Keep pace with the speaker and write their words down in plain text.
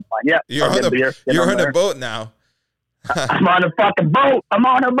fine. Yeah, You're on a boat now. I'm on a fucking boat. I'm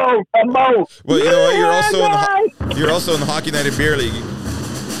on a boat. A boat. Well, you know what? You're also in the Hockey Night in Beer League.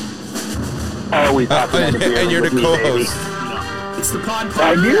 Always Hockey Night in Beer League. And you're the co-host. It's the podcast.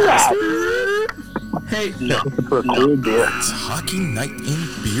 I do that. Hey, It's Hockey Night in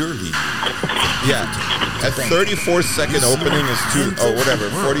Beer League. Yeah. A 34-second opening is too... Oh, whatever.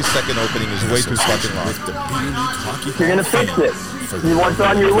 40-second opening is way too fucking long. You're going to fix it. You want it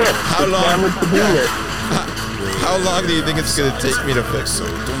on your list. How long? To do it. How long do you think it's going to take me to fix? So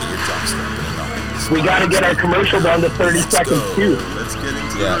don't get your job started. We got to get our commercial down to 30 seconds, too. Let's get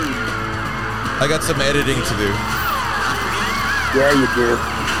into it. Yeah. I got some editing to do. Yeah, you do.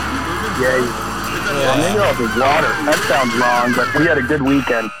 Yeah, you do. Maybe I'll have water. That sounds wrong, but we had a good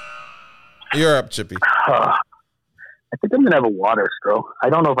weekend. You're up, Chippy. I think I'm going to have a water, Stro. I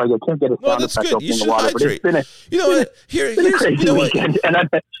don't know if I can't get a sound effect good. You in the should water, hydrate. but it's been a crazy weekend. And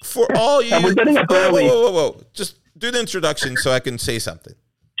for all you... and we're getting up early. Whoa. Just do the introduction so I can say something.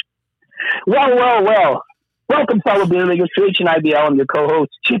 Well. Welcome, fellow beer leaguers, to HNIBL. I'm your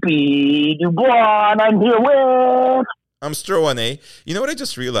co-host, Chippy Dubois, and I'm here with... I'm Stro 1A. You know what I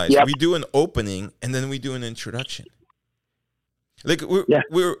just realized? Yep. We do an opening, and then we do an introduction. Like,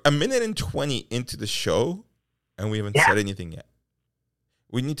 we're a minute and 20 into the show, and we haven't said anything yet.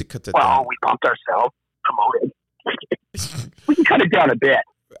 We need to cut that down. Well, we pumped ourselves, promoted. We can cut it down a bit.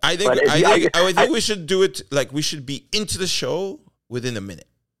 I think we should do it, like, we should be into the show within a minute.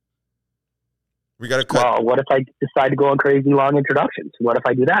 We got to cut. Well, what if I decide to go on crazy long introductions? What if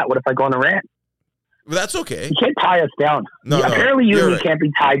I do that? What if I go on a rant? Well, that's okay. You can't tie us down. No, apparently you and me can't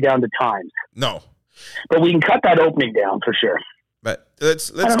be tied down to times. No. But we can cut that opening down for sure. But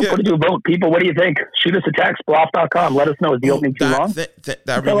let's what do you vote? People, what do you think? Shoot us a text, BLHOF.com. Let us know. Is the opening too long?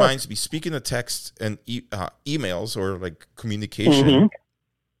 That reminds me, speaking of text and emails or like communication.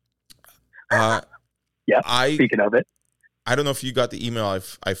 Mm-hmm. Speaking of it. I don't know if you got the email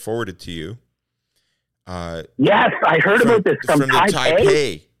I forwarded to you. Yes, I heard about this from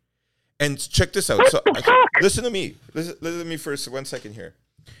Taipei. And check this out. Listen to me. Listen to me for 1 second here.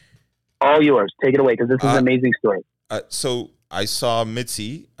 All yours. Take it away, because this is an amazing story. So I saw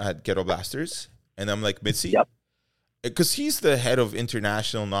Mitzi at Ghetto Blasters, and I'm like, Mitzi? Because he's the head of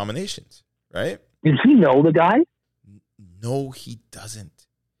international nominations, right? Does he know the guy? No, he doesn't.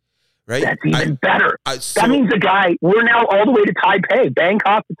 Right? That's even better. That means the guy, we're now all the way to Taipei,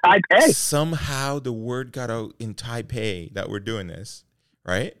 Bangkok to Taipei. Somehow the word got out in Taipei that we're doing this,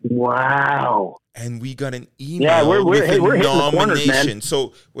 right? Wow. And we got an email with a nomination.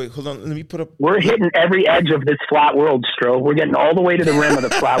 So, wait, hold on. Let me put up. We're hitting every edge of this flat world, Stro. We're getting all the way to the rim of the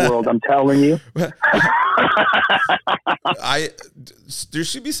flat world, I'm telling you. There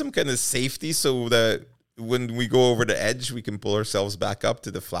should be some kind of safety so that when we go over the edge, we can pull ourselves back up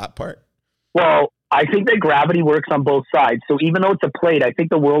to the flat part. Well, I think that gravity works on both sides. So even though it's a plate, I think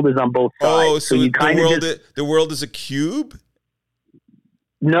the world is on both sides. Oh, so the world is a cube?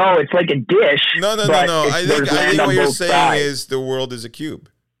 No, it's like a dish. No. I think what you're saying is the world is a cube.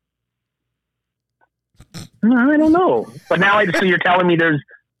 I don't know. But now so you're telling me there's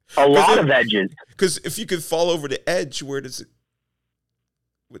a lot of edges. Because if you could fall over the edge, where does it...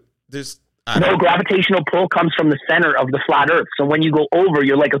 There's... No, gravitational pull comes from the center of the flat Earth. So when you go over,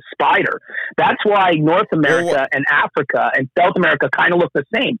 you're like a spider. That's why North America and Africa and South America kind of look the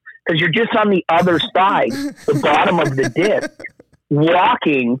same. Because you're just on the other side, the bottom of the disc,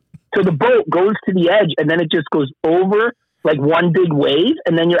 walking till the boat goes to the edge, and then it just goes over like one big wave,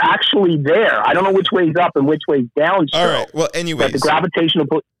 and then you're actually there. I don't know which way's up and which way's down. All right. Well, anyways. But the gravitational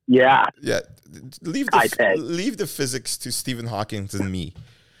pull, yeah. Leave the physics to Stephen Hawking and me.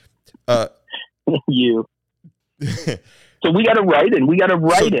 You. So we got to write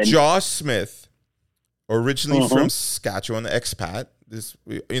in. Josh Smith, originally from Saskatchewan, expat.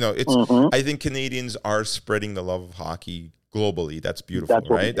 I think Canadians are spreading the love of hockey globally. That's beautiful,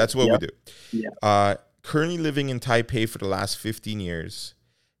 right? That's what we do. Yeah. Currently living in Taipei for the last 15 years.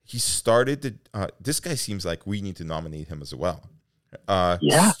 He started this guy seems like we need to nominate him as well.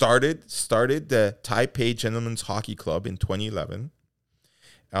 Started the Taipei Gentlemen's Hockey Club in 2011.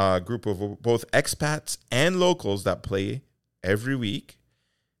 Group of both expats and locals that play every week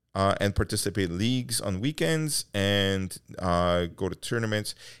and participate in leagues on weekends and go to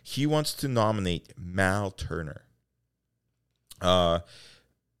tournaments. He wants to nominate Mal Turner, the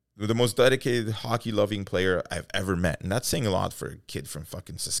most dedicated hockey-loving player I've ever met. And that's saying a lot for a kid from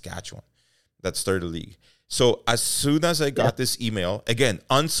fucking Saskatchewan that started a league. So as soon as I got this email, again,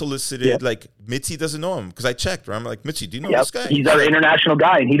 unsolicited, like Mitzi doesn't know him because I checked. Right? I'm like, Mitzi, do you know this guy? He's our international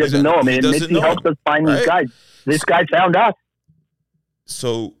guy, and he doesn't know him. And Mitzi helps us find these guys. This guy found us.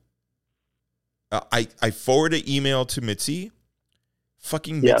 So I forwarded an email to Mitzi.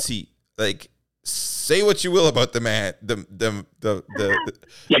 Fucking Mitzi, like, say what you will about the man, the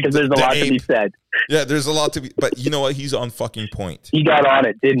because there's a lot to be said. Yeah, there's a lot to be, but you know what? He's on fucking point. He got on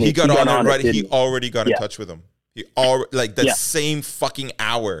it, didn't he? He got on it right. He already got in touch with him. He already, like, that same fucking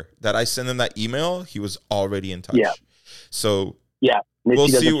hour that I sent him that email, he was already in touch. Yeah. So we'll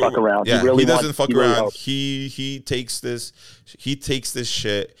see. Doesn't fuck around. Yeah, he doesn't fuck around. He takes this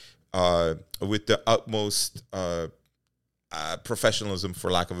shit with the utmost professionalism,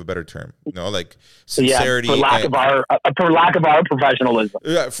 for lack of a better term, you know, like sincerity. For lack of our professionalism.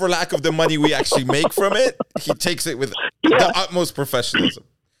 Yeah, for lack of the money we actually make from it, he takes it with the utmost professionalism.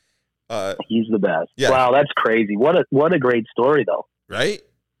 He's the best. Yeah. Wow, that's crazy. What a great story, though. Right?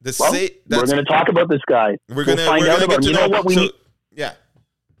 We're going to talk about this guy. We're going to find out about him. You know what we need? Yeah.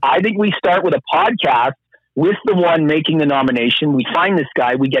 I think we start with a podcast with the one making the nomination. We find this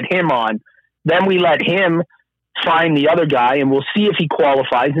guy, we get him on, then we let him find the other guy, and we'll see if he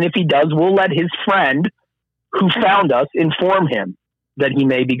qualifies. And if he does, we'll let his friend who found us inform him that he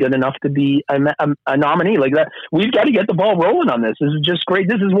may be good enough to be a nominee. Like that, we've got to get the ball rolling on this. This is just great.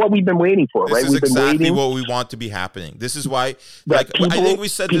 This is what we've been waiting for, right? This is exactly what we want to be happening. This is why, like, I think we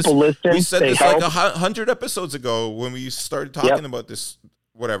said this. We said this like 100 episodes ago when we started talking about this.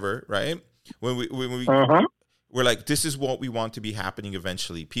 Whatever, right? When we we're like, this is what we want to be happening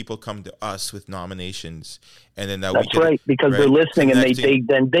eventually. People come to us with nominations, and then that's right, because they're listening, and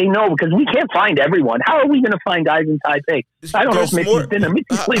they know, because we can't find everyone. How are we going to find guys in Taipei? I don't know if Mitzi's been there.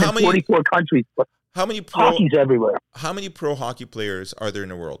 Mitzi's played in 44 countries. How many hockey's everywhere? How many pro hockey players are there in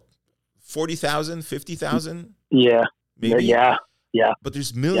the world? 40,000, 50,000? Yeah, maybe. Yeah. But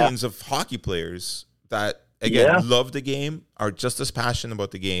there's millions of hockey players that, again, love the game, are just as passionate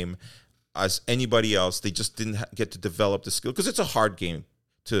about the game as anybody else. They just didn't get to develop the skill, because it's a hard game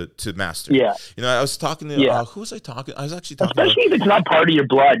to master. Yeah. You know, I was talking to, who was I talking? I was actually talking especially if it's not part of your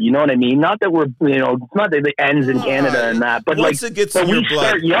blood, you know what I mean? Not that we're, you know, it's not that it ends in Canada and that, but once like, it gets in your blood,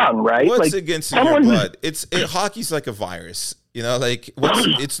 start young, right? Once it gets in your blood, hockey's like a virus. You know, like,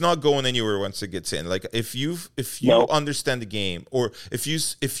 it's not going anywhere once it gets in. Like, if you understand the game, or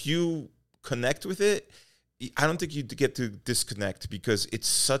if you connect with it, I don't think you get to disconnect, because it's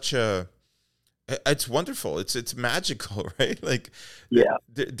such it's wonderful. It's magical, right? Like,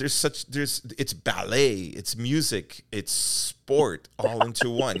 it's ballet, it's music, it's sport all into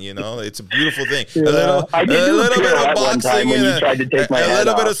one, you know? It's a beautiful thing. A little bit of boxing and a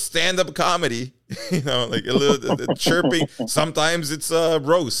little bit of stand-up comedy, you know, like a little chirping. Sometimes it's a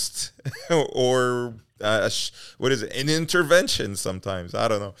roast or what is it? An intervention sometimes. I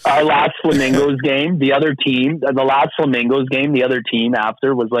don't know. Our last Flamingos game, the other team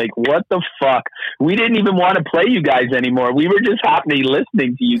after was like, what the fuck? We didn't even want to play you guys anymore. We were just happy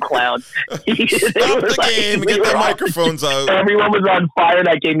listening to you clowns. Stop the game. Get the microphones out. Everyone was on fire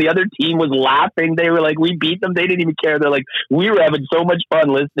that game. The other team was laughing. They were like, we beat them. They didn't even care. They're like, we were having so much fun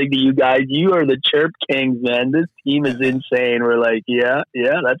listening to you guys. You are the chirp kings, man. This team is insane. We're like, yeah,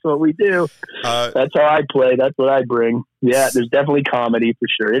 that's what we do. That's how I play. That's what I bring. Yeah, there's definitely comedy for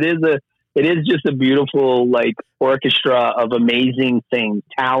sure. It is just a beautiful, like, orchestra of amazing things,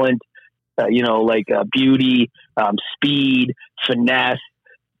 talent, beauty, speed, finesse,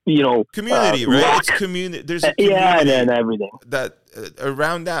 community, right? Rock. It's community. There's a community and everything that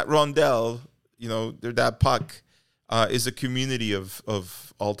around that rondelle, that puck is a community of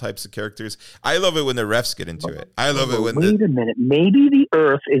all types of characters. I love it when the refs get into it. I love it when wait a minute, maybe the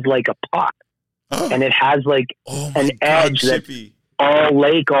earth is like a puck. And it has like edge that's all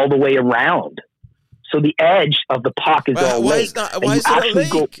lake all the way around. So the edge of the puck is all lake. Why is it a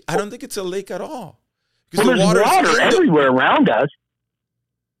lake? I don't think it's a lake at all. Because there's water everywhere around us.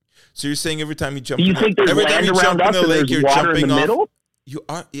 So you're saying every time you jump, do you think there's land around us and there's water in the middle? You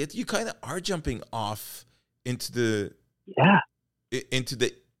kind of are jumping off into the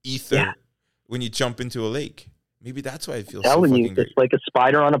ether when you jump into a lake. Maybe that's why it feels so fucking great. It's like a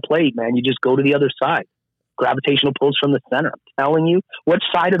spider on a plate, man. You just go to the other side. Gravitational pulls from the center. I'm telling you. What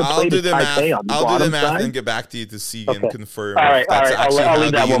side of the plate is Taipei on? I'll do the math and get back to you to see and confirm all right, that's actually I'll how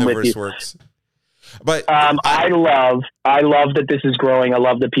leave that the one with universe you. works. But I love that this is growing. I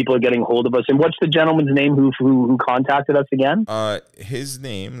love that people are getting hold of us. And what's the gentleman's name who contacted us again? His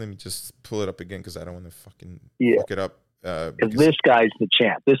name, let me just pull it up again because I don't want to fucking look it up. Because this guy's the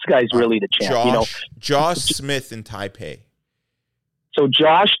champ. This guy's really the champ. Josh Smith in Taipei. So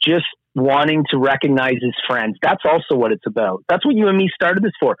Josh just wanting to recognize his friends. That's also what it's about. That's what you and me started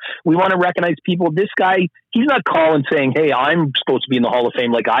this for. We want to recognize people. This guy, he's not calling saying, hey, I'm supposed to be in the Hall of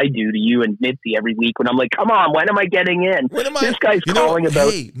Fame like I do to you and Mitzi every week when I'm like, come on, when am I getting in? This guy's calling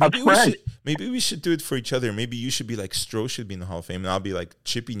about a friend. maybe we should do it for each other. Maybe you should be like, Stro should be in the Hall of Fame, and I'll be like,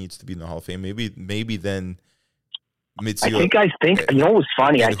 Chippy needs to be in the Hall of Fame. Maybe then Mitzi. You know what was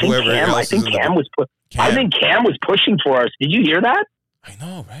funny? I think Cam was pushing for us. Did you hear that? I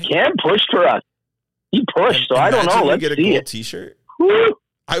know, right? Cam pushed for us. He pushed, so I don't know. Let's get a see gold T-shirt.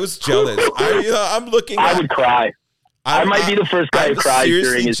 I was jealous. I'm looking. I would cry. I might be the first guy who cried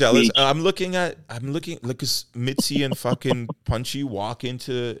during his jealous. Speech. I'm looking. Look, as Mitzi and fucking Punchy walk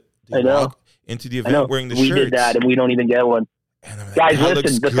into the event wearing the shirts. We did that, and we don't even get one. Like, guys,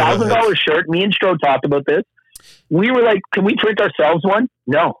 listen, the $1,000 shirt. Me and Stro talked about this. We were like, "Can we print ourselves one?"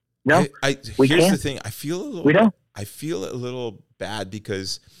 No. Here's the thing. I feel a little bad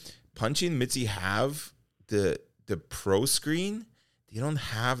because Punchy and Mitzi have the pro screen. They don't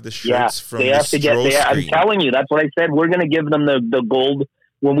have the shirts from the Stro screen. I'm telling you, that's what I said. We're going to give them the gold.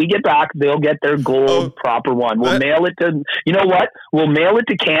 When we get back, they'll get their gold proper one. We'll mail it to, you know what? We'll mail it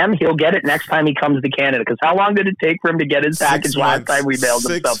to Cam. He'll get it next time he comes to Canada. Because how long did it take for him to get his package last time we mailed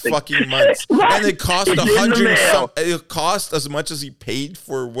him something? 6 fucking months. And it cost it cost as much as he paid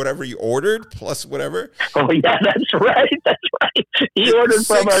for whatever he ordered, plus whatever. Oh, yeah, that's right. He ordered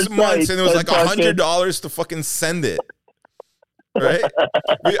from our 6 months, site. And it was like $100 to fucking send it. Right?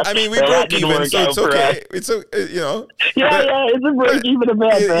 We broke even, so it's okay. It's it's a break even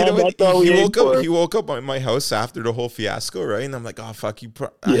event. He woke up at my house after the whole fiasco, right? And I'm like, oh fuck,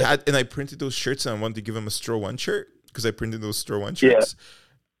 I printed those shirts and I wanted to give him a Stro 1 shirt because I printed those Stro 1 shirts. Yeah.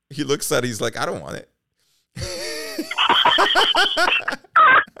 He looks at it, he's like, I don't want it.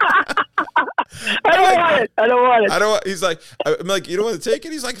 I don't want it. He's like, I'm like, you don't want to take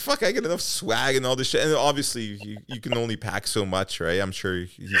it? He's like, fuck, I get enough swag and all this shit. And obviously, you can only pack so much, right? I'm sure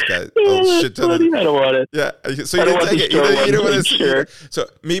he's got a shit ton of. I don't want it. Yeah. So you didn't take it. You don't want to sure. So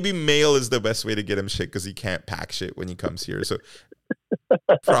maybe mail is the best way to get him shit because he can't pack shit when he comes here. So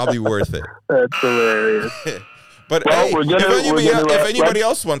probably worth it. That's hilarious. But if anybody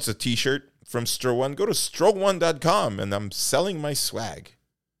else wants a T-shirt from Stro 1, go to stro1.com and I'm selling my swag.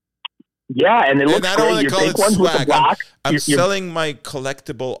 Yeah, and it looks I don't great. want to call it swag. I'm selling my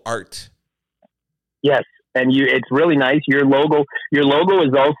collectible art. Yes, and it's really nice. Your logo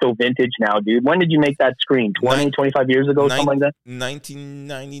is also vintage now, dude. When did you make that screen? 25 years ago, something like that?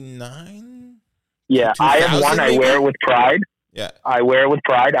 1999? Yeah, I have one. Maybe? I wear it with pride. Yeah. I wear it with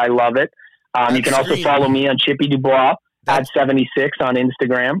pride. I love it. You can also follow me on Chippy Dubois at 76 on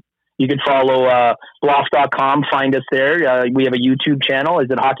Instagram. You can follow BLHOF.com. Find us there. We have a YouTube channel.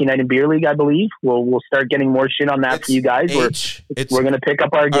 Is it Hockey Night in Beer League, I believe? We'll start getting more shit on that for you guys. We're going to pick up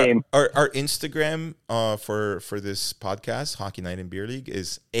our game. Our Instagram for this podcast, Hockey Night in Beer League,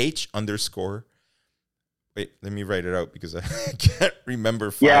 is H_. Wait, let me write it out because I can't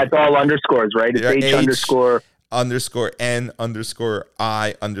remember. Yeah, it's all underscores, right? It's H_. N_I_B_B_L.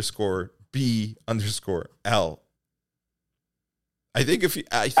 I think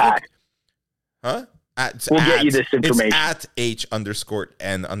we'll get you this information. It's at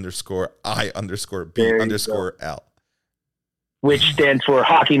H_N_I_B_B_L. Which stands for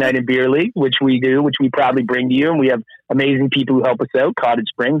Hockey Night in Beer League, which we proudly bring to you. And we have amazing people who help us out. Cottage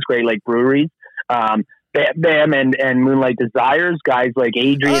Springs, Great Lake Breweries, Bam and Moonlight Desires, guys like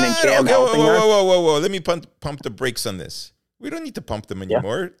Adrian and Cam helping us. Whoa. Let me pump the brakes on this. We don't need to pump them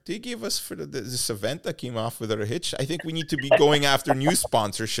anymore. Yeah. They gave us for this event that came off without a hitch. I think we need to be going after new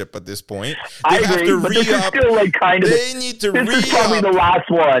sponsorship at this point. They have to re-up. This is still like kind of. They need to re-up. This is probably the last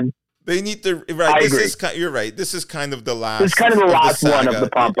one. They need to. Right. You're right. This is kind of the last. This is kind of the last one of the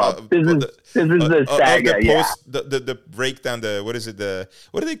pump up. This is the saga. The breakdown. What is it?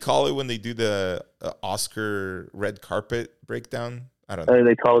 What do they call it when they do the Oscar red carpet breakdown? I don't know.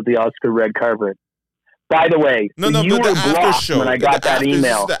 They call it the Oscar red carpet. By the way, you were blocked when I got that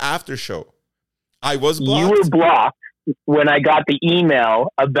email. This is the after show. I was blocked. You were blocked when I got the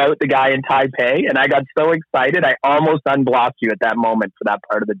email about the guy in Taipei, and I got so excited, I almost unblocked you at that moment for that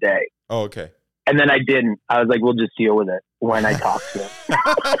part of the day. Oh, okay. And then I didn't. I was like, we'll just deal with it when I talk to him.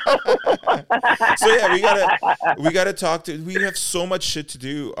 So yeah, we gotta talk to. We have so much shit to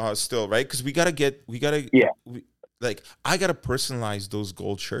do still, right? Because I gotta personalize those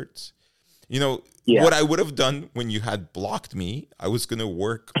gold shirts. You know, what I would have done when you had blocked me, I was going to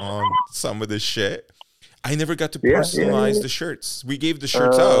work on some of this shit. I never got to personalize the shirts. We gave the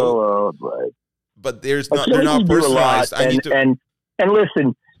shirts out, but they're not personalized. And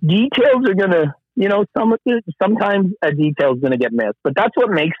listen, details are going to, sometimes a detail is going to get missed, but that's what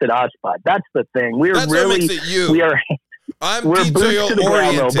makes it us, bud. That's the thing. I'm detail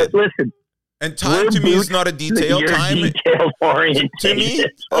oriented. But listen. And time to me is not a detail. Detail oriented. To me,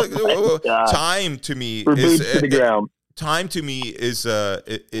 time to me is to the ground. time to me is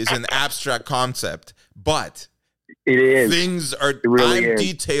an abstract concept, but it is. Things are really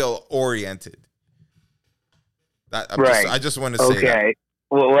detail oriented. I just want to say that.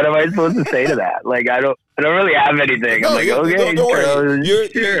 Well, what am I supposed to say to that? Like, I don't really have anything. I'm like, okay, don't worry.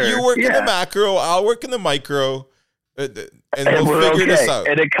 Sure. You work in the macro, I'll work in the micro, and we'll figure this out.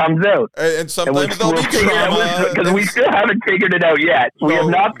 And it comes out. And sometimes there'll be drama. Because we still haven't figured it out yet. We have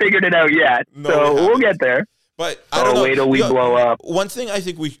not figured it out yet. So we'll get there. But I don't know. Wait till we blow up. One thing I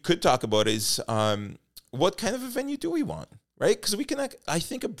think we could talk about is what kind of a venue do we want, right? Because I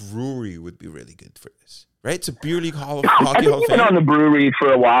think a brewery would be really good for this. Right, it's a beer league hockey hall of fame. We've been on the brewery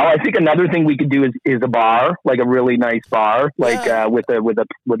for a while. I think another thing we could do is a bar, like a really nice bar, like with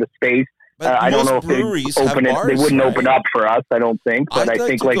a space. I don't know if they open it. They wouldn't open up for us, I don't think. But I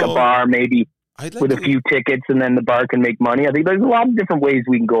think like a bar, maybe with a few tickets, and then the bar can make money. I think there's a lot of different ways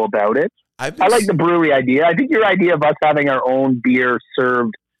we can go about it. I like the brewery idea. I think your idea of us having our own beer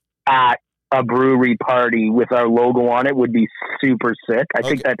served at a brewery party with our logo on it would be super sick. I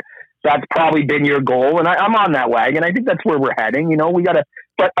think that's probably been your goal, and I'm on that wagon. I think that's where we're heading. You know,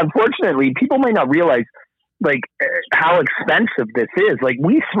 but unfortunately, people may not realize like how expensive this is. Like,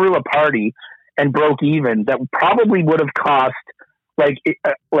 we threw a party and broke even that probably would have cost like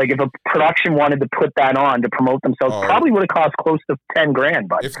if a production wanted to put that on to promote themselves, probably would have cost close to $10,000,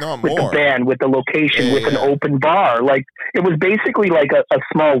 but if not with more. The band, with the location, with an open bar. Like, it was basically like a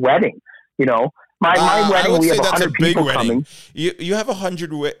small wedding. You know. My wedding, we have 100 people coming. You have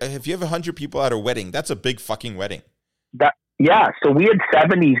 100. If you have 100 people at a wedding, that's a big fucking wedding. So we had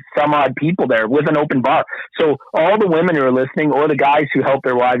 70 some odd people there with an open bar. So all the women who are listening, or the guys who helped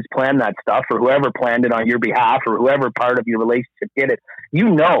their wives plan that stuff, or whoever planned it on your behalf, or whoever part of your relationship did it,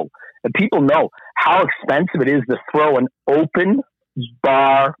 and people know how expensive it is to throw an open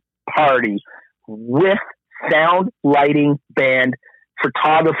bar party with sound, lighting, band,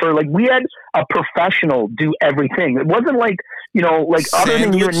 photographer. Like, we had a professional do everything. It wasn't like, other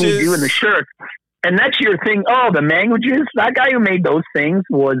than you and me doing the shirts. And that's your thing. Oh, the languages. That guy who made those things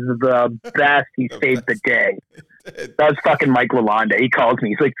was the best. He saved the day. That was fucking Mike Lalonde. He calls me.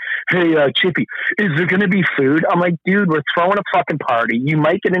 He's like, hey, Chippy, is there going to be food? I'm like, dude, we're throwing a fucking party. You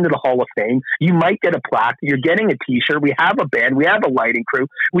might get into the Hall of Fame. You might get a plaque. You're getting a t-shirt. We have a band. We have a lighting crew.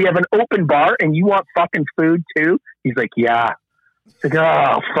 We have an open bar, and you want fucking food too? He's like, yeah. Like,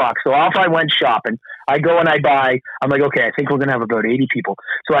 oh, fuck. So off I went shopping. I go and I buy, I'm like, okay, I think we're going to have about 80 people.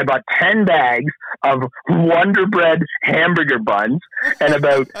 So I bought 10 bags of Wonder Bread hamburger buns and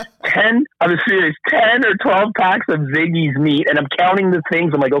about 10 or 12 packs of Ziggy's meat. And I'm counting the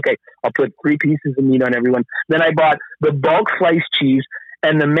things. I'm like, okay, I'll put 3 pieces of meat on everyone. Then I bought the bulk sliced cheese.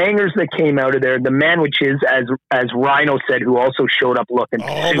 And the mangers that came out of there, the manwiches, as Rhino said, who also showed up looking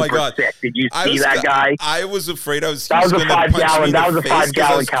super sick. Did you see that guy? I was afraid that was a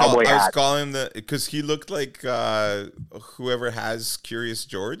 5-gallon cowboy hat. I was calling him because he looked like whoever has Curious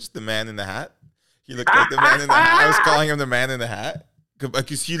George, the man in the hat. He looked like the man in the hat. I was calling him the man in the hat.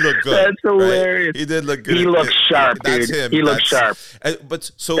 Because he looked good. That's hilarious. Right? He did look good. He looked sharp, dude. That's him. He looked sharp.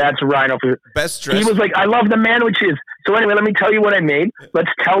 That's Rhino. Best dress. He was like, I love the manwiches. So anyway, let me tell you what I made.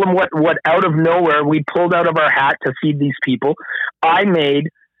 Let's tell them what out of nowhere we pulled out of our hat to feed these people. I made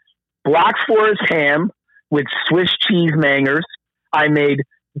Black Forest ham with Swiss cheese mangers. I made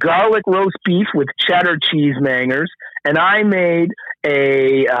garlic roast beef with cheddar cheese mangers. And I made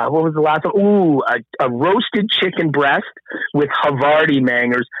what was the last one? Ooh, a roasted chicken breast with Havarti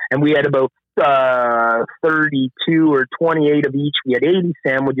mangers. And we had about 32 or 28 of each. We had 80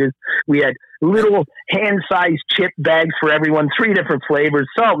 sandwiches. We had little hand-sized chip bags for everyone, 3 different flavors: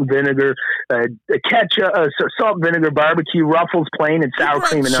 salt and vinegar, ketchup, salt and vinegar, barbecue, Ruffles plain, and sour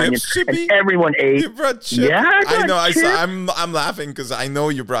cream and onion. Chippy? And everyone ate. You brought chips. Yeah, I know. Chips. I'm laughing because I know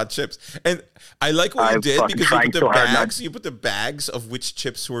you brought chips, and I like what you did because you put the bags. You put the bags of which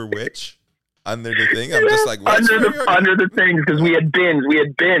chips were which under the thing. I'm just like, under the things, because we had bins. We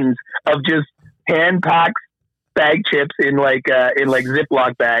had bins of just hand-packed bag chips in like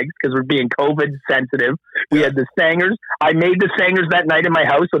Ziploc bags because we're being COVID sensitive. We had the sangers. I made the sangers that night in my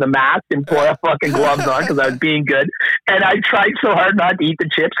house with a mask and foil fucking gloves on because I was being good. And I tried so hard not to eat the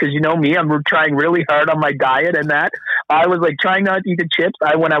chips because you know me, I'm trying really hard on my diet and that. I was like trying not to eat the chips.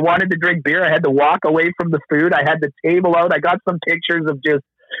 When I wanted to drink beer, I had to walk away from the food. I had the table out. I got some pictures of just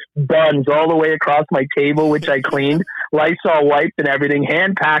buns all the way across my table, which I cleaned, Lysol wiped and everything,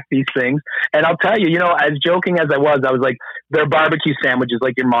 hand packed these things. And I'll tell you, as joking as I was like, they're barbecue sandwiches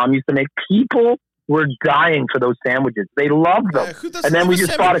like your mom used to make. People were dying for those sandwiches. They loved them. And then we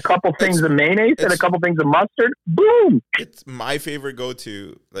just bought a couple things of mayonnaise and a couple things of mustard. Boom. It's my favorite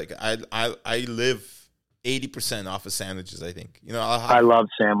go-to. Like I live 80% off of sandwiches, I think. You know, I love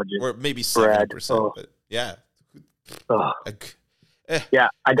sandwiches. Or maybe 70%. But yeah. Yeah,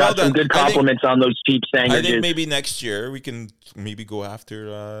 I got some good compliments on those cheap sandwiches. I think maybe next year we can maybe go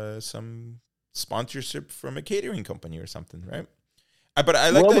after some sponsorship from a catering company or something, right? But I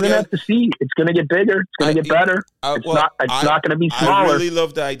like. Well, we're gonna have to see. It's gonna get bigger. It's gonna get better. It's not gonna be smaller. I really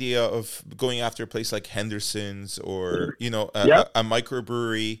love the idea of going after a place like Henderson's or a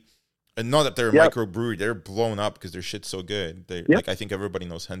microbrewery. And not that they're a microbrewery; they're blown up because their shit's so good. Like I think everybody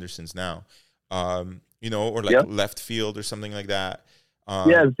knows Henderson's now. Or like Left Field or something like that.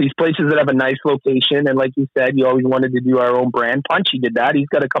 These places that have a nice location, and like you said, you always wanted to do our own brand. Punchy did that. He's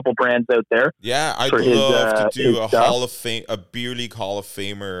got a couple brands out there. Yeah, I'd love to do a beer league Hall of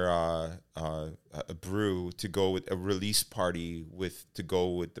Famer a brew to go with a release party to go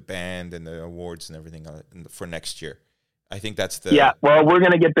with the band and the awards and everything for next year. I think that's the... Yeah, well, we're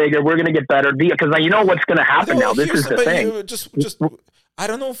going to get bigger. We're going to get better. Because you know what's going to happen now. This is the thing. I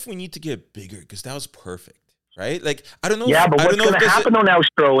don't know if we need to get bigger because that was perfect. Right? Like, I don't know. Yeah, but what's going to happen on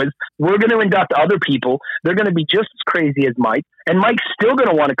Outro is we're going to induct other people. They're going to be just as crazy as Mike. And Mike's still going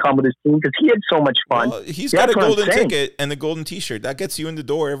to want to come with his team because he had so much fun. Well, he's got a golden ticket and a golden T-shirt. That gets you in the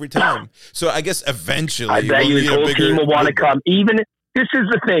door every time. So I guess eventually... I bet his whole team will want to come. This is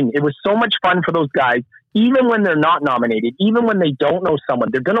the thing. It was so much fun for those guys. Even when they're not nominated, even when they don't know someone,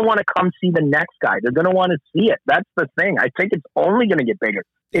 they're going to want to come see the next guy. They're going to want to see it. That's the thing. I think it's only going to get bigger.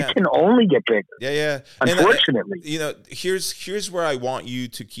 It can only get bigger. Yeah. Unfortunately. Here's where I want you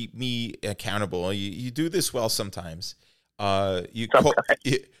to keep me accountable. You do this well sometimes.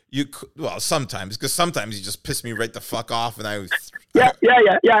 Sometimes, because sometimes you just piss me right the fuck off, and I. Yeah.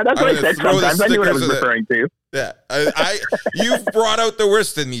 That's what I said. Sometimes I knew what I was referring to. Yeah, you've brought out the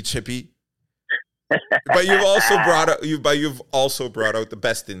worst in me, Chippy. But you've also brought out the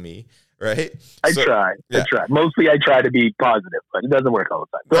best in me, right? I try. Mostly I try to be positive, but it doesn't work all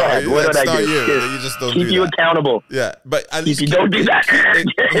the time. Go ahead. What did I do? You just don't keep you accountable. Yeah, but at least don't do that.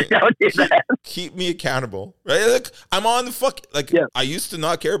 Don't do that. Keep me accountable, right? Look, I'm on the I used to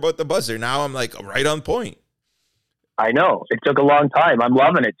not care about the buzzer. Now I'm like right on point. I know. It took a long time. I'm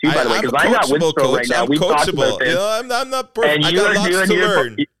loving it too, by the way, because I'm not with Stro right now. We've talked about this. I'm not perfect. I got lots to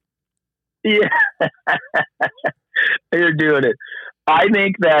learn. Yeah, you're doing it. I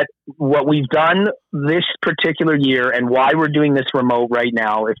think that what we've done this particular year and why we're doing this remote right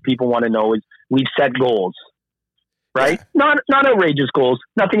now, if people want to know, is we've set goals, right? Yeah. Not outrageous goals,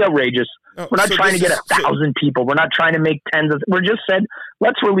 nothing outrageous. No, we're not trying to get 1,000 people. We're not trying to make tens of. We're just said,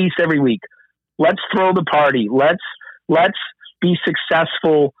 let's release every week. Let's throw the party. Let's be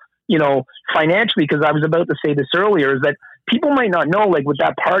successful, financially. Because I was about to say this earlier, is that people might not know, like with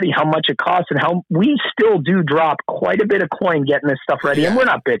that party, how much it costs and how we still do drop quite a bit of coin getting this stuff ready. Yeah. And we're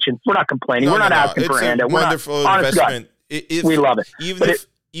not bitching. We're not complaining. We're not asking for a handout. We're wonderful investment. We love it.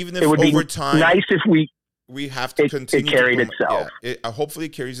 Even if over time, nice if we have to continue. It carried itself. Yeah, hopefully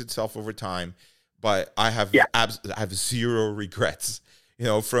it carries itself over time. But I have zero regrets.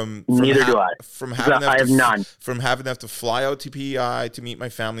 Neither do I. I have none. From having to have to fly out to PEI to meet my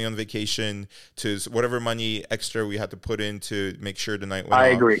family on vacation to whatever money extra we had to put in to make sure the night went I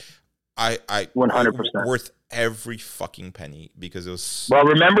agree. I 100% worth every fucking penny because it was. Well,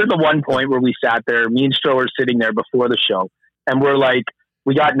 remember the one point where we sat there, me and Stro were sitting there before the show, and we're like,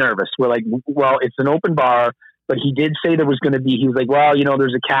 we got nervous. We're like, well, it's an open bar. But he did say there was going to be. He was like, "Well,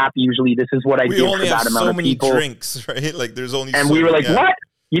 there's a cap. Usually, this is what I give for that amount of people." We only have so many drinks, right? Like, there's only. And we were like, "What?"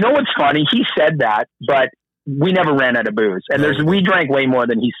 You know what's funny? He said that, but we never ran out of booze. And we drank way more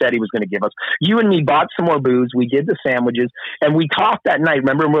than he said he was going to give us. You and me bought some more booze. We did the sandwiches, and we talked that night.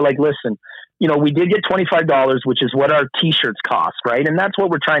 Remember, and we're like, "Listen, we did get $25, which is what our T-shirts cost, right? And that's what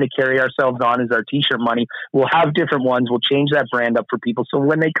we're trying to carry ourselves on is our T-shirt money. We'll have different ones. We'll change that brand up for people. So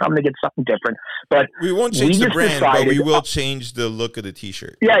when they come, they get something different. But we won't change the brand, but we will change the look of the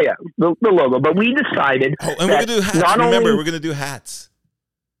T-shirt. Yeah, the logo. But we decided and we're going to do hats. Remember, we're going to do hats.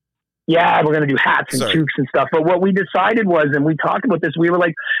 Yeah, we're going to do hats and toques and stuff. But what we decided was, and we talked about this, we were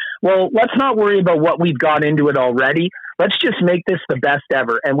like, well, let's not worry about what we've got into it already. Let's just make this the best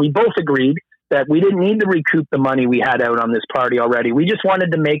ever. And we both agreed that we didn't need to recoup the money we had out on this party already. We just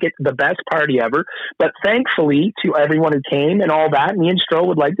wanted to make it the best party ever. But thankfully, to everyone who came and all that, me and Stro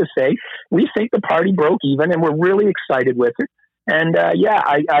would like to say, we think the party broke even, and we're really excited with it. And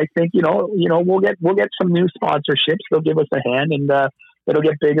I think we'll get some new sponsorships. They'll give us a hand, and it'll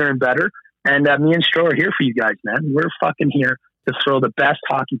get bigger and better. And me and Stro are here for you guys, man. We're fucking here to throw the best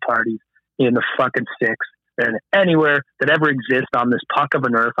hockey parties in the fucking sticks and anywhere that ever exists on this puck of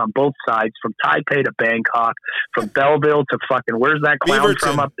an earth on both sides, from Taipei to Bangkok, from Belleville to fucking, where's that clown Beaverton.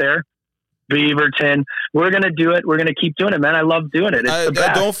 from up there? Beaverton. We're going to do it. We're going to keep doing it, man. I love doing it. It's the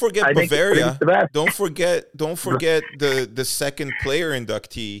best. Don't forget Bavaria. The best. Don't forget the second player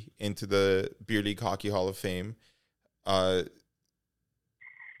inductee into the Beer League Hockey Hall of Fame.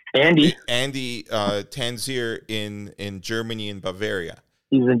 Andy Tanzier in Germany and Bavaria.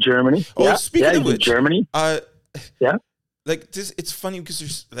 He's in Germany. Oh, speaking of which, in Germany. Yeah. Like this, it's funny because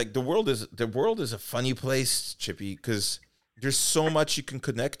there's like the world is a funny place, Chippy, because there's so much you can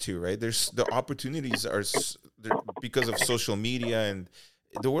connect to, right? There's the opportunities are because of social media, and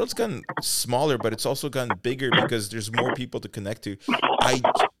the world's gotten smaller, but it's also gotten bigger because there's more people to connect to. Mike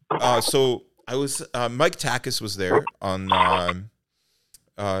Takis was there on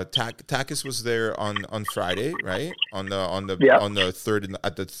Takis was there on Friday, right? On the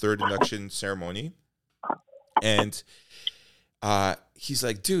third induction ceremony, and he's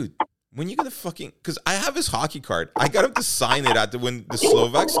like, dude, when you gonna fucking? Because I have his hockey card. I got him to sign it when the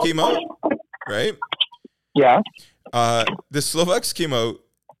Slovaks came out, right? Yeah. The Slovaks came out,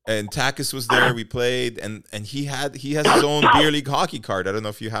 and Takis was there. We played, and he has his own beer league hockey card. I don't know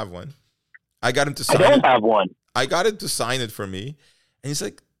if you have one. I got him to sign it. I don't have one. I got him to sign it for me, and he's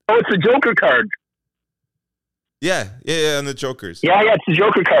like, "Oh, it's a Joker card." Yeah, and the Jokers. Yeah, it's the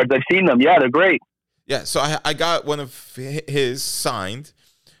Joker cards. I've seen them. Yeah, they're great. Yeah, so I got one of his signed.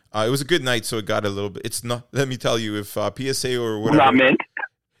 It was a good night, so it got a little bit. It's not. Let me tell you, if PSA or whatever, not mint.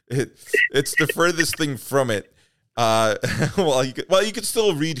 It's the furthest thing from it. You could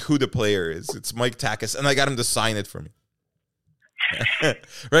still read who the player is. It's Mike Takis, and I got him to sign it for me.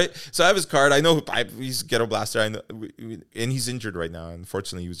 Right, so I have his card. I know he's Ghetto Blaster. I know, and he's injured right now.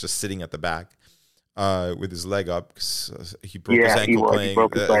 Unfortunately, he was just sitting at the back with his leg up because he broke his ankle playing. He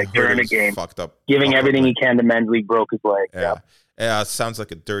broke his leg during a game. Fucked up. Giving everything he can to men's league, broke his leg. Yeah. It sounds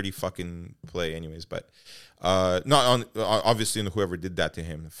like a dirty fucking play, anyways. But not on obviously, whoever did that to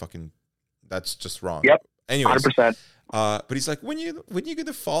him, fucking, that's just wrong. Yep. Anyways, 100%. But he's like, when you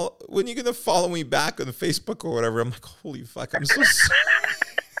gonna follow me back on Facebook or whatever? I'm like, holy fuck, I'm so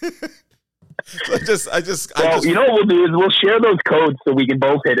sorry. So I just you know what we'll do is we'll share those codes so we can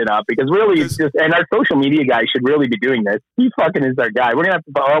both hit it up, because really it's just, and our social media guy should really be doing this. He fucking is our guy. We're gonna have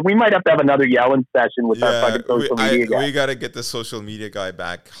to. We might have to have another yelling session with our fucking social media guy. We gotta get the social media guy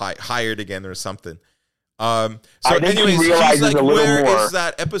back hired again or something. So anyways, he's like, where is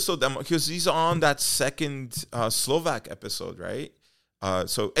that episode? Because he's on that second Slovak episode, right?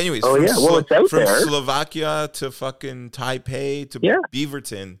 So anyways, it's out from there. Slovakia to fucking Taipei to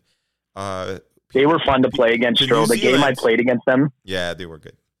Beaverton. They were fun to play against. The game I played against them. Yeah, they were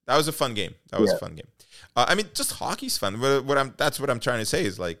good. That was a fun game. A fun game. I mean, just hockey's fun. That's what I'm trying to say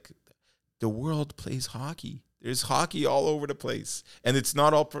is, like, the world plays hockey. There's hockey all over the place, and it's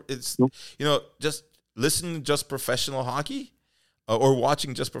not all. It's just listening to just professional hockey or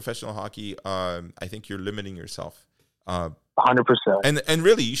watching just professional hockey. I think you're limiting yourself. 100%. And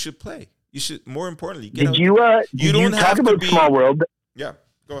really, you should play. You should. More importantly, did you talk about Small World? Yeah,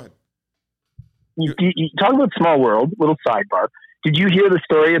 go ahead. You talk about Small World. Little sidebar. Did you hear the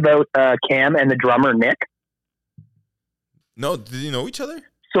story about Cam and the drummer Nick? No, did you know each other?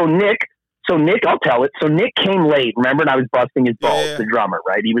 So Nick, I'll tell it. So Nick came late, remember? And I was busting his balls, the drummer,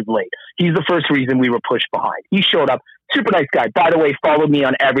 right? He was late. He's the first reason we were pushed behind. He showed up. Super nice guy. By the way, followed me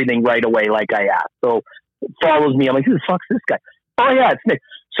on everything right away, like I asked. So follows me. I'm like, who the fuck's this guy? Oh yeah, it's Nick.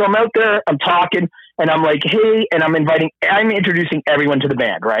 So I'm out there, I'm talking, and I'm like, hey, and I'm introducing everyone to the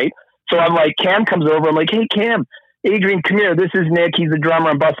band, right? So I'm like, Cam comes over. I'm like, hey, Cam, Adrian, come here. This is Nick. He's the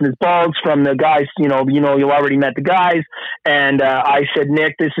drummer. I'm busting his balls from the guys. You already met the guys. And I said,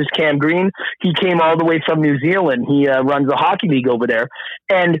 Nick, this is Cam Green. He came all the way from New Zealand. He runs the hockey league over there.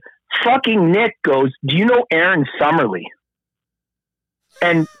 And fucking Nick goes, do you know Aaron Summerly?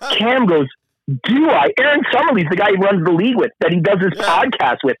 And Cam goes, do I? Aaron Summerly's the guy he runs the league with, that he does his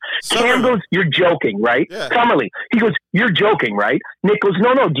podcast with. Cam goes, you're joking, right? Yeah. Summerly. He goes, you're joking, right? Nick goes,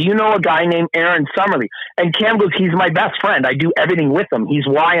 no. Do you know a guy named Aaron Summerly? And Cam goes, he's my best friend. I do everything with him. He's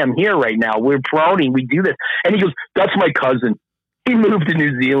why I'm here right now. We're promoting. We do this. And he goes, that's my cousin. He moved to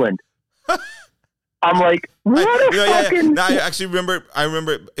New Zealand. I'm like, what fucking... No, I actually remember. I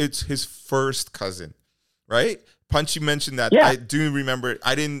remember it's his first cousin, right? Punchy mentioned that. Yeah. I do remember.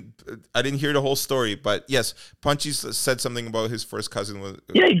 I didn't hear the whole story, but yes, Punchy said something about his first cousin was.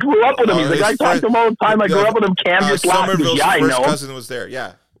 Yeah, he grew up with him. He's like, I talk to him all the time. I grew up with him. Cam just laughed. Somerville's I know. First cousin was there.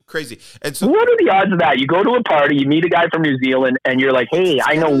 Yeah, crazy. And so, what are the odds of that? You go to a party, you meet a guy from New Zealand, and you're like, hey,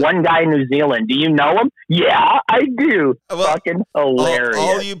 I know one guy in New Zealand. Do you know him? Yeah, I do. Fucking hilarious.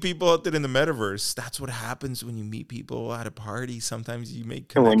 All you out there in the metaverse, that's what happens when you meet people at a party. Sometimes you make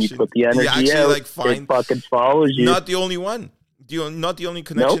connections. And when you put the energy out, it fucking follows you. Not the only one. Not the only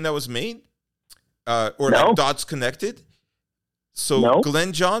connection that was made. like dots connected. So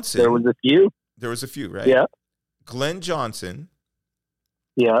Glenn Johnson. There was a few. There was a few, right? Yeah. Glenn Johnson.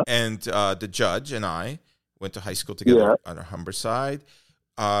 Yeah. And the judge and I went to high school together on our Humberside.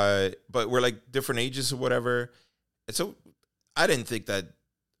 But we're like different ages or whatever. And so I didn't think that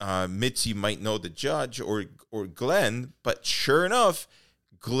Mitzi might know the judge or Glenn, but sure enough,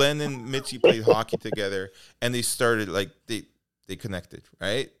 Glenn and Mitzi played hockey together, and they started like they connected,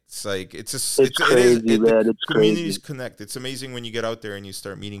 right? It's like it's crazy, man. It's communities crazy. Connect. It's amazing when you get out there and you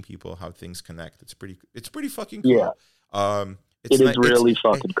start meeting people how things connect. It's pretty fucking cool. Yeah. It is really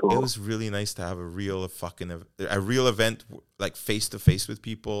fucking cool. It was really nice to have a real event, like face to face with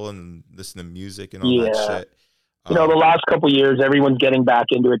people and listen to music and all that shit. The last couple of years, everyone's getting back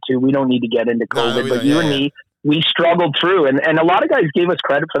into it too. We don't need to get into COVID, but you and me, we struggled through, and a lot of guys gave us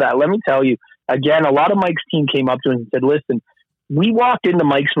credit for that. Let me tell you, again, a lot of Mike's team came up to us and said, "Listen, we walked into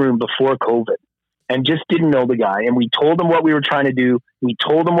Mike's room before COVID and just didn't know the guy, and we told him what we were trying to do. We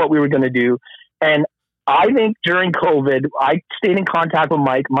told him what we were going to do, and." I think during COVID, I stayed in contact with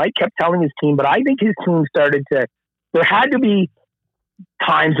Mike. Mike kept telling his team, but I think his team started to, there had to be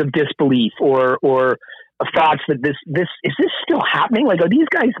times of disbelief or thoughts that this is this still happening? Like, are these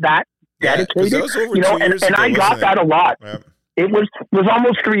guys that dedicated? That was over 2 years ago, I got that a lot. Yeah. It was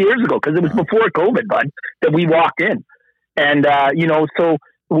almost 3 years ago because it was before COVID, bud, that we walked in. And, so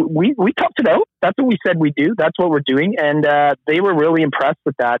we toughed it out. That's what we said we do. That's what we're doing. And they were really impressed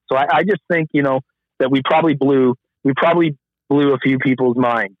with that. So I just think, that we probably blew a few people's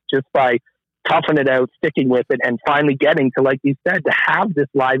minds just by toughing it out, sticking with it, and finally getting to, like you said, to have this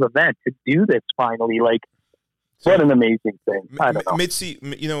live event, to do this finally. Like, what an amazing thing. I don't know. Mitzi,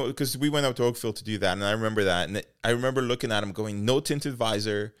 because we went out to Oakville to do that, and I remember that. And I remember looking at him going, no tinted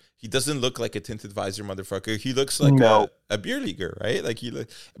visor. He doesn't look like a tinted visor motherfucker. He looks like a beer leaguer, right? Like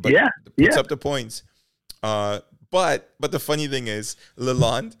puts up the points. But the funny thing is,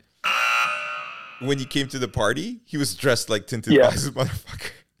 Lalonde, when he came to the party, he was dressed like tinted visor motherfucker.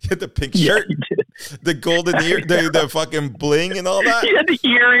 He had the pink shirt, the golden ear, the fucking bling and all that. He had the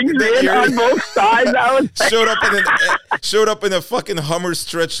earrings on both sides. That was showed up in a fucking Hummer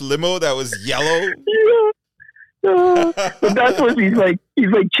stretch limo that was yellow. But that's what he's like. He's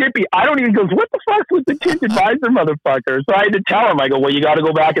like, Chippy. I don't even goes, what the fuck was the tinted visor motherfucker? So I had to tell him, I go, well, you got to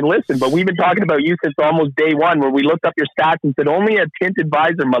go back and listen. But we've been talking about you since almost day one, where we looked up your stats and said only a tinted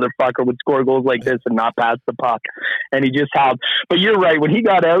visor motherfucker would score goals like this and not pass the puck. And he just howled. But you're right. When he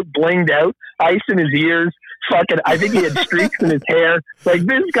got out, blinged out, ice in his ears, fucking, I think he had streaks in his hair. Like,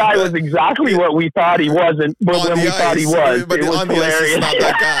 this guy was exactly what we thought he wasn't, but when we thought he was. But it was on hilarious. The ice, he's not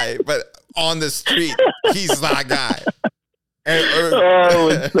that guy. But on the street, he's that guy.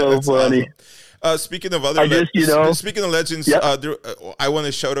 It's so funny. Awesome. Speaking of other, speaking of legends, I want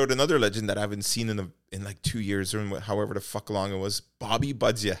to shout out another legend that I haven't seen in like 2 years or however the fuck long it was. Bobby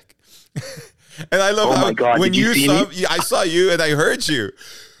Budziak. And I love how when you saw me? I saw you and I heard you.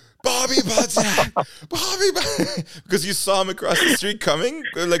 Bobby Budziak, because you saw him across the street coming,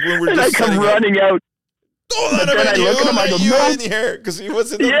 like when we're just come running out. Don't let him in here. Don't let you in here because he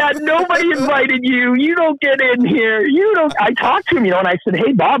wasn't. Yeah, nobody invited you. You don't get in here. You don't. I talked to him, and I said,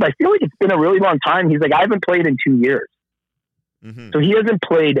 "Hey, Bob, I feel like it's been a really long time." He's like, "I haven't played in 2 years." Mm-hmm. So he hasn't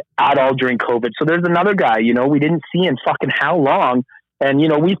played at all during COVID. So there's another guy. We didn't see in fucking how long, and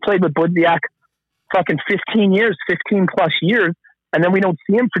we've played with Budziak fucking 15 plus years, and then we don't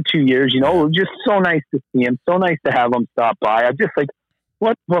see him for 2 years. It was just so nice to see him. So nice to have him stop by. I'm just like.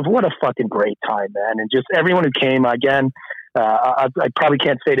 What a fucking great time, man. And just everyone who came, again, I probably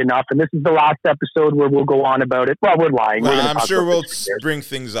can't say it enough. And this is the last episode where we'll go on about it. Well, we're lying. Well, I'm sure we'll bring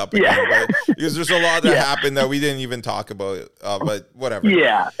things up again, because there's a lot that happened that we didn't even talk about, but whatever.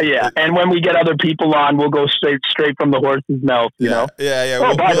 Yeah. And when we get other people on, we'll go straight from the horse's mouth, Yeah.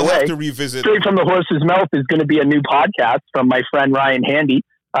 Oh, by the way, have to revisit. Straight from the horse's mouth is going to be a new podcast from my friend Ryan Handy.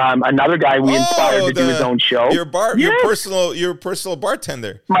 Another guy we inspired to do his own show. Your personal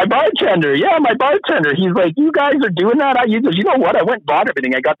bartender. My bartender. He's like, you guys are doing that? He goes, you know what? I went and bought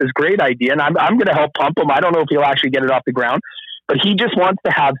everything. I got this great idea, and I'm going to help pump him. I don't know if he'll actually get it off the ground, but he just wants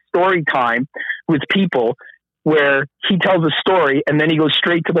to have story time with people where he tells a story and then he goes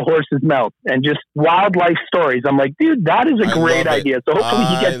straight to the horse's mouth and just wildlife stories. I'm like, dude, that is a great idea. So hopefully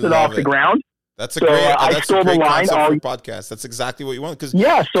he gets it off the ground. That's a great concept for podcast. That's exactly what you want. Because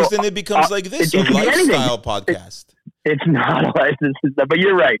then it becomes like this, a lifestyle podcast. It's not a lifestyle, but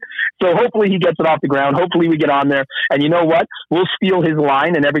you're right. So hopefully he gets it off the ground. Hopefully we get on there. And you know what? We'll steal his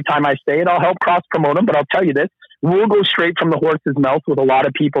line, and every time I say it, I'll help cross-promote him. But I'll tell you this, we'll go straight from the horse's mouth with a lot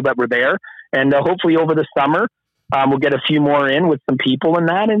of people that were there. And hopefully over the summer, We'll get a few more in with some people and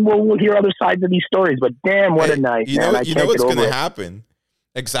that, and we'll hear other sides of these stories. But damn, what a night, you man! Know, you know what's going to it. happen?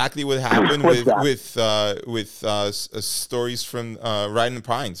 Exactly what happened with stories from Riding the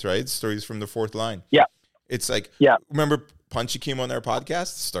Pines, right? Stories from the Fourth Line. Yeah, it's like remember Punchy came on our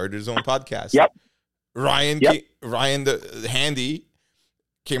podcast, started his own podcast. Yep. Ryan the Handy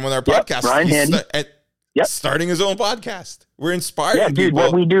came on our podcast. Ryan Handy. Starting his own podcast. We're inspired. Yeah, dude. People.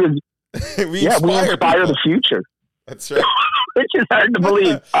 What we do is we inspire the future. That's right. Which is hard to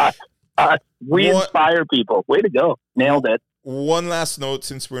believe. We inspire people. Way to go. Nailed it. One last note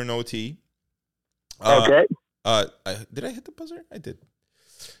since we're in OT. Okay. Did I hit the buzzer? I did.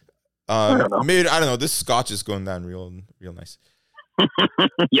 I don't know. Maybe, I don't know. This scotch is going down real nice.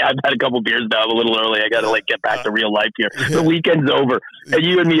 Yeah, I've had a couple beers down a little early. I got to get back to real life here. The weekend's over, and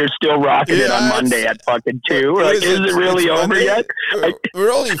you and me are still rocking it on Monday at fucking 2. Is it really over Monday? Yet?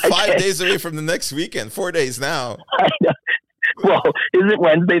 We're only 5 days away from the next weekend. 4 days now. I know. Well, isn't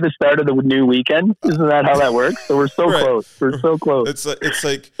Wednesday the start of the new weekend? Isn't that how that works? So we're so close. We're so close. It's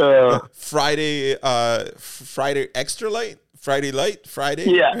like Friday extra light, Friday light, Friday.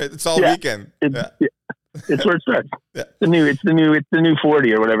 Yeah, it's all weekend. It's where it starts. Yeah. It's the new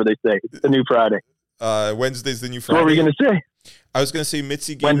 40 or whatever they say. It's the new Friday. Wednesday's the new Friday. What were you going to say? I was going to say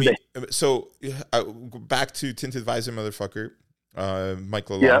Mitzi gave me. So back to Tinted Visor, motherfucker,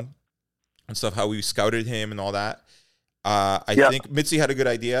 Michael Long and stuff. How we scouted him and all that. I think Mitzi had a good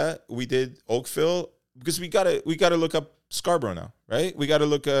idea. We did Oakville because we gotta look up Scarborough now, right? We gotta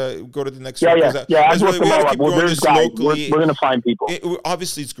look go to the next. Yeah. I've looked them all up. Well, there's guys. We're gonna find people.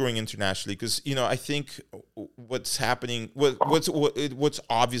 Obviously, it's growing internationally because I think what's happening. What's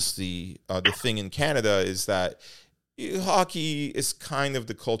obviously the thing in Canada is that hockey is kind of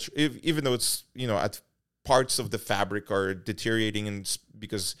the culture, even though it's at parts of the fabric are deteriorating and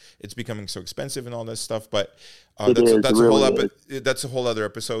because it's becoming so expensive and all this stuff, but that's a whole other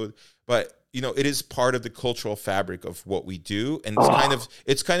episode. But it is part of the cultural fabric of what we do, and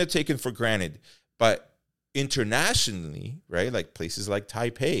it's kind of taken for granted. But internationally, right, like places like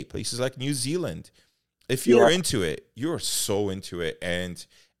Taipei, places like New Zealand, if you're into it, you're so into it, and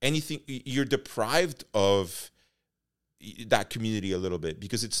anything you're deprived of that community a little bit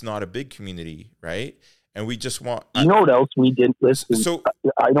because it's not a big community, right? And we just want. You know what else we did? Listen, so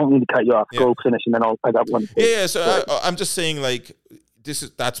I don't mean to cut you off. Go finish, and then I got one. Yeah. So I'm just saying, like,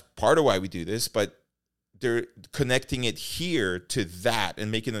 that's part of why we do this, but they're connecting it here to that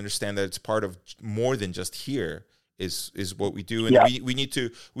and making them understand that it's part of more than just here is what we do, and we need to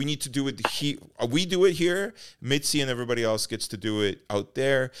do it here. We do it here. Mitzi and everybody else gets to do it out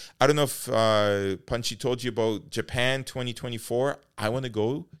there. I don't know if Punchy told you about Japan 2024. I want to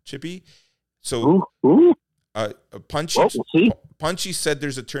go, Chippy. So, Punchy said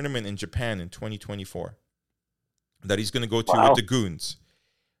there's a tournament in Japan in 2024 that he's going to go to with the Goons.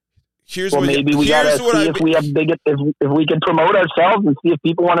 Maybe we gotta see if we have if we can promote ourselves and see if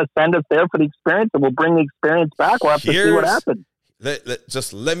people want to send us there for the experience, and we'll bring the experience back. We'll have to see what happens.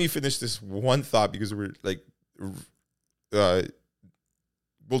 Let me finish this one thought because we're like, we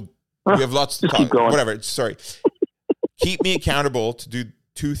have lots to talk. Whatever. Sorry. Keep me accountable to do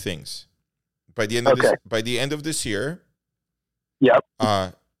two things. By the end of this year,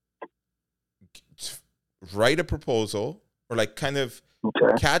 write a proposal or like kind of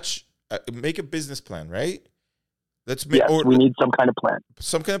make a business plan, right? We need some kind of plan.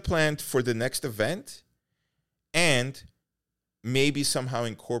 Some kind of plan for the next event, and maybe somehow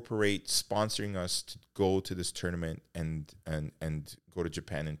incorporate sponsoring us to go to this tournament and go to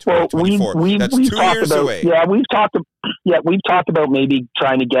Japan in 2024. That's 2 years away. We've talked about maybe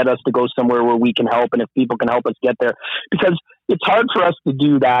trying to get us to go somewhere where we can help, and if people can help us get there, because it's hard for us to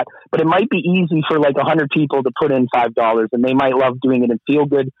do that, but it might be easy for like 100 people to put in $5, and they might love doing it and feel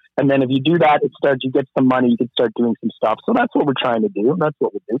good. And then if you do that, you get some money, you can start doing some stuff. So that's what we're trying to do. That's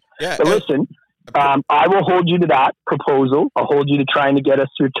what we'll do. Yeah, but listen, I will hold you to that proposal. I'll hold you to trying to get us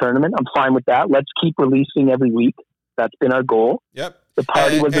to a tournament. I'm fine with that. Let's keep releasing every week. That's been our goal. Yep. The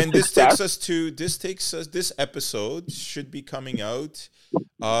party was a success. This episode should be coming out.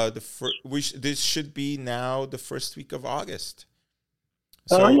 This should be now the first week of August.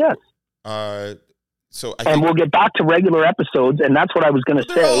 Yes. We'll get back to regular episodes, and that's what I was going to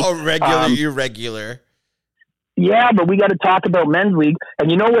say. Oh, regular, irregular. Yeah, but we got to talk about men's league,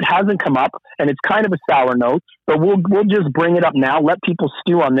 and you know what hasn't come up, and it's kind of a sour note, but we'll just bring it up now. Let people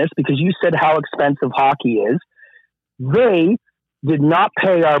stew on this because you said how expensive hockey is. They did not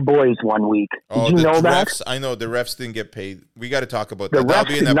pay our boys 1 week. Did you know that? I know the refs didn't get paid. We got to talk about that. The refs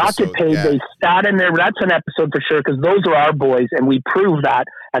did not get paid. Yeah. They sat in there. That's an episode for sure because those are our boys, and we proved that.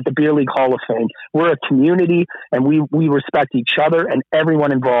 at the Beer League Hall of Fame. We're a community, and we respect each other and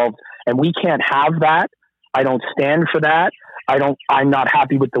everyone involved, and we can't have that. I don't stand for that. I'm not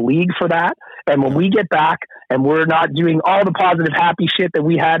happy with the league for that. And when we get back and we're not doing all the positive, happy shit that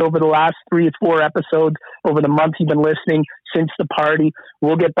we had over the last 3 or 4 episodes, over the month you've been listening, since the party,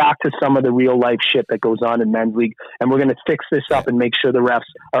 we'll get back to some of the real life shit that goes on in men's league. And we're going to fix this up and make sure the refs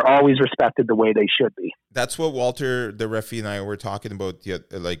are always respected the way they should be. That's what Walter, the referee, and I were talking about,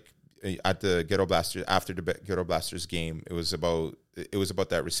 like at the Ghetto Blasters, after the Ghetto Blasters game. It was about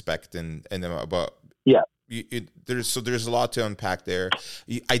that respect and about, there's a lot to unpack there.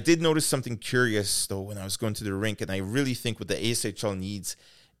 I did notice something curious though when I was going to the rink, and I really think what the ASHL needs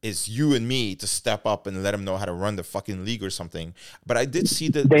is you and me to step up and let them know how to run the fucking league or something. But I did see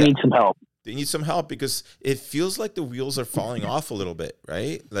that they need some help. They need some help because it feels like the wheels are falling off a little bit,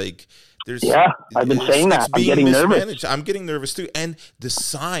 right? Like there's I've been saying that. I'm getting nervous. I'm getting nervous too. And the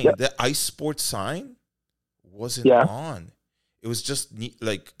sign, the ice sports sign, wasn't on. It was just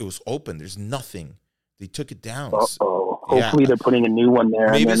like it was open. There's nothing. They took it down. Hopefully they're putting a new one there.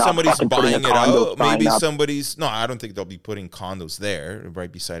 Maybe somebody's buying it out. Maybe up. somebody's... No, I don't think they'll be putting condos there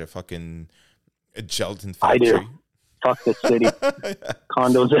right beside a gelatin factory. I do. Fuck the city.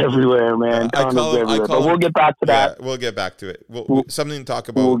 Condos everywhere, man. Condos everywhere. But we'll get back to that. Yeah, we'll get back to it. Something to talk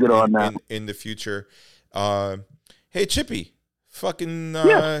about in the future. Hey, Chippy. Fucking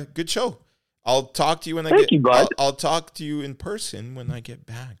good show. I'll talk to you when I'll talk to you in person when I get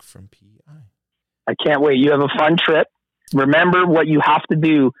back from PI. I can't wait. You have a fun trip. Remember what you have to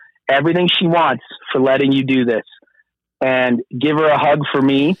do. Everything she wants for letting you do this. And give her a hug for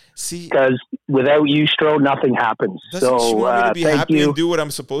me. Because without you, Stro, nothing happens. Doesn't she want me to be happy and do what I'm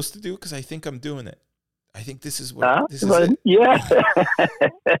supposed to do? Because I think I'm doing it. I think this is what this is it. Yeah.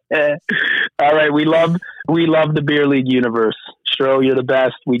 All right. We love the Beer League universe. Stro, you're the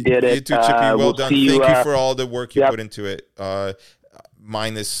best. We did it. You too, Chippy. Well done. Thank you for all the work you put into it.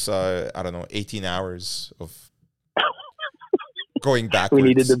 Minus, 18 hours of going backwards. We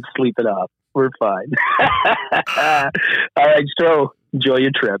needed to sleep it off. We're fine. All right, Stro, enjoy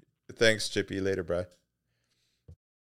your trip. Thanks, Chippy. Later, bro.